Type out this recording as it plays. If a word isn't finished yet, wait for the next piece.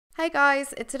Hey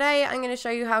guys, today I'm going to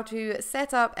show you how to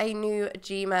set up a new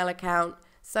Gmail account.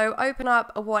 So open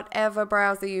up whatever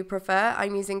browser you prefer.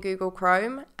 I'm using Google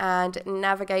Chrome and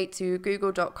navigate to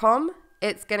google.com.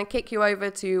 It's going to kick you over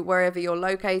to wherever you're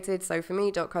located, so for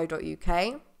me,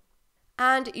 .co.uk.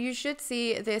 And you should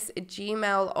see this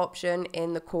Gmail option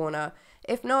in the corner.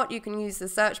 If not, you can use the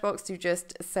search box to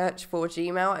just search for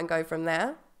Gmail and go from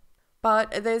there.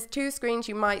 But there's two screens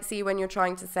you might see when you're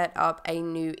trying to set up a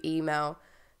new email.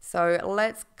 So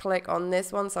let's click on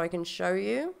this one so I can show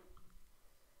you.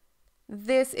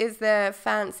 This is their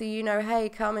fancy, hey,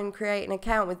 come and create an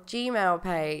account with Gmail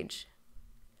page.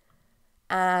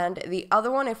 And the other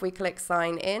one, if we click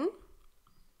sign in,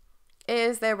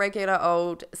 is their regular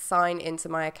old sign into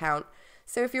my account.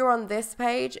 So if you're on this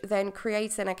page, then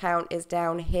create an account is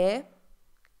down here.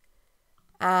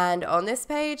 And on this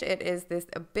page, it is this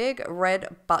big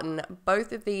red button.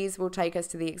 Both of these will take us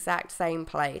to the exact same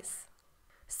place.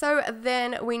 So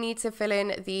then we need to fill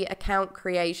in the account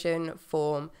creation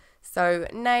form. So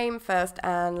name, first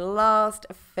and last,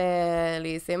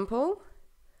 fairly simple.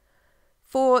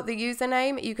 For the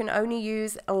username, you can only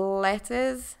use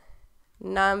letters,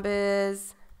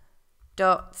 numbers,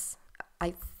 dots.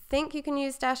 I think you can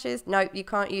use dashes. No, you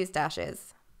can't use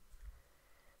dashes.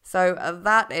 So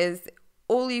that is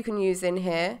all you can use in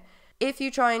here. If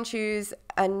you try and choose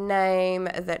a name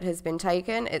that has been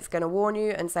taken, it's going to warn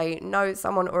you and say, no,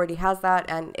 someone already has that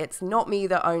and it's not me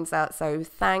that owns that, so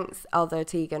thanks, other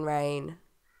Tegan Rain.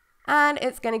 And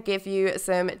it's going to give you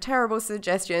some terrible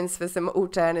suggestions for some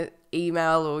alternate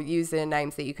email or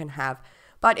usernames that you can have.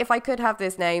 But if I could have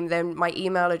this name, then my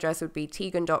email address would be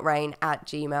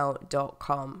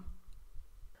tegan.rain@gmail.com.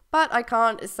 But I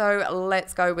can't, so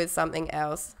let's go with something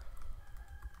else.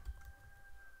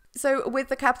 So with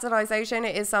the capitalization,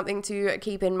 it is something to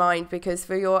keep in mind because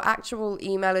for your actual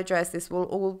email address, this will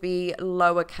all be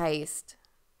lowercased.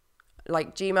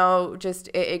 Like Gmail just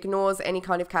it ignores any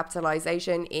kind of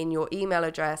capitalization in your email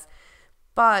address.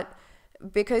 But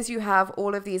because you have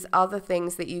all of these other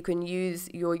things that you can use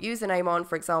your username on,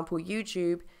 for example,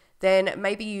 YouTube, then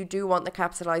maybe you do want the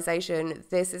capitalization.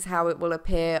 This is how it will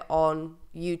appear on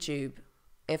YouTube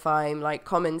if I'm like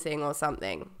commenting or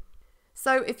something.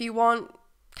 So if you want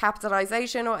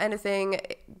capitalization or anything,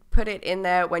 put it in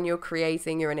there when you're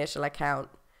creating your initial account.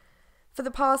 For the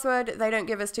password, they don't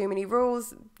give us too many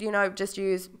rules, just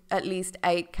use at least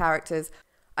 8 characters.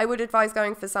 I would advise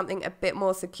going for something a bit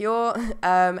more secure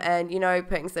and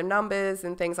putting some numbers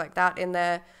and things like that in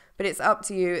there, but it's up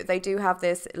to you. They do have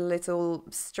this little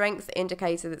strength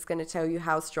indicator that's going to tell you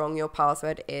how strong your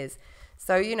password is.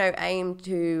 So, aim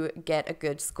to get a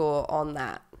good score on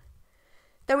that.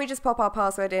 Then we just pop our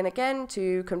password in again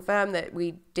to confirm that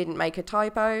we didn't make a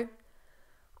typo.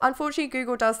 Unfortunately,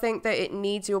 Google does think that it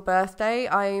needs your birthday.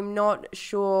 I'm not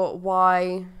sure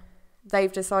why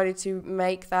they've decided to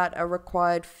make that a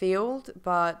required field,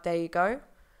 but there you go.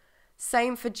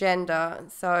 Same for gender.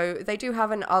 So they do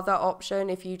have an other option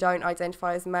if you don't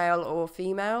identify as male or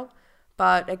female,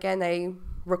 but again, they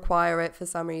require it for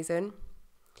some reason.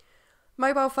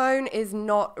 Mobile phone is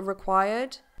not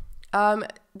required.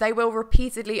 They will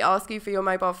repeatedly ask you for your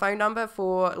mobile phone number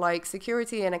for like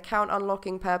security and account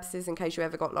unlocking purposes in case you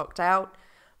ever got locked out.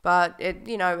 But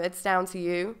it's down to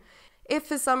you. If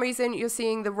for some reason you're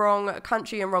seeing the wrong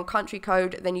country and wrong country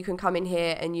code, then you can come in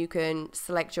here and you can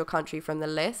select your country from the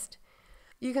list.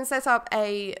 You can set up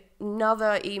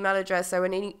another email address, so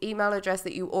an email address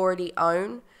that you already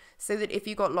own, so that if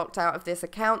you got locked out of this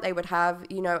account, they would have,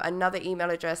 another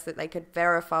email address that they could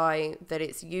verify that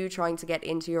it's you trying to get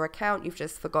into your account. You've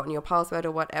just forgotten your password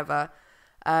or whatever.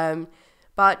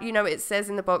 But, it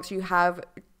says in the box you have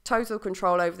total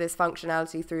control over this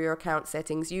functionality through your account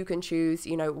settings. You can choose,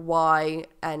 why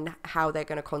and how they're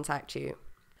going to contact you.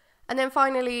 And then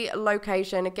finally,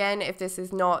 location. Again, if this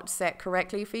is not set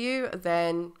correctly for you,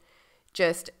 then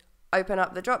just open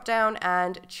up the drop down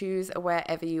and choose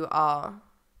wherever you are.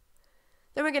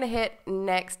 Then we're going to hit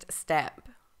next step.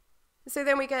 So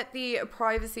then we get the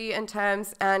privacy and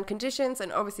terms and conditions,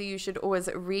 and obviously you should always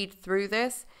read through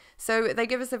this. So they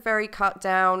give us a very cut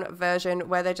down version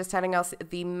where they're just telling us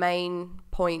the main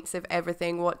points of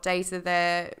everything, what data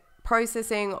they're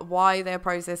processing, why they're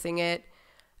processing it,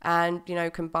 and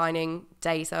combining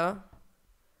data.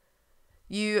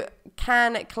 You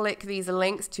can click these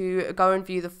links to go and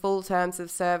view the full terms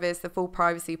of service, the full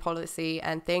privacy policy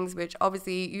and things, which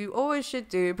obviously you always should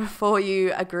do before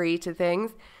you agree to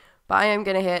things. But I am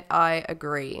going to hit I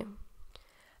agree.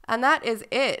 And that is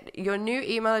it. Your new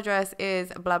email address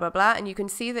is blah, blah, blah. And you can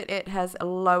see that it has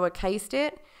lowercased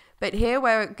it. But here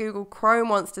where Google Chrome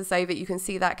wants to save it, you can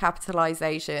see that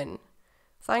capitalization.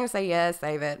 It's So I'm going to say yeah,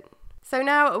 save it. So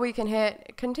now we can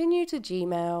hit continue to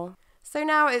Gmail. So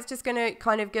now it's just going to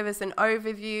kind of give us an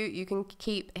overview. You can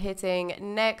keep hitting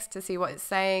next to see what it's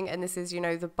saying. And this is, you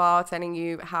know, the bar telling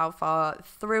you how far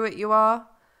through it you are.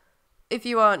 If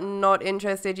you are not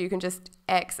interested, you can just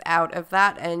X out of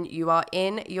that and you are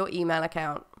in your email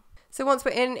account. So once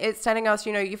we're in, it's telling us,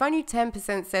 you know, you've only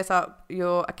 10% set up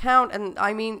your account. And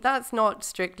I mean, that's not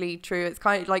strictly true. It's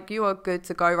kind of like you are good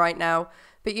to go right now.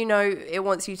 But, you know, it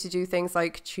wants you to do things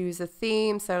like choose a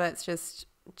theme. So let's just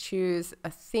choose a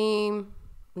theme.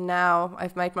 Now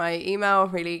I've made my email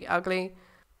really ugly.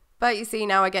 But you see,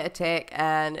 now I get a tick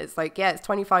and it's like, yeah, it's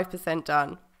 25%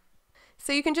 done.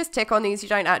 So you can just tick on these. You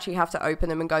don't actually have to open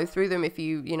them and go through them if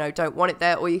you know, don't want it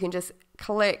there, or you can just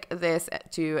click this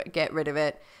to get rid of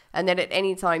it. And then at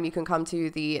any time you can come to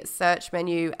the search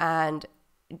menu and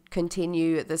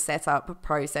continue the setup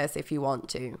process if you want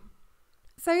to.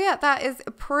 So yeah, that is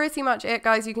pretty much it,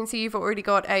 guys. You can see you've already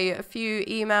got a few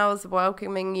emails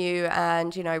welcoming you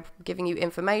and, you know, giving you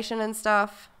information and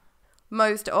stuff.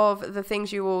 Most of the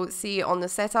things you will see on the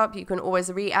setup, you can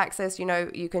always re-access. You know,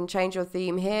 you can change your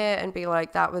theme here and be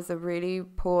like, that was a really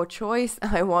poor choice.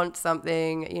 I want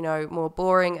something, you know, more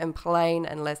boring and plain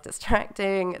and less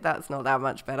distracting. That's not that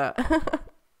much better.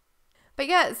 But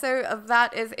yeah, so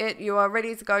that is it. You are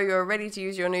ready to go. You're ready to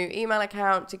use your new email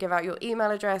account to give out your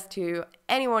email address to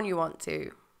anyone you want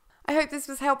to. I hope this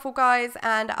was helpful, guys,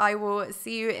 and I will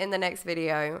see you in the next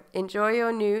video. Enjoy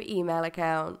your new email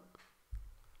account.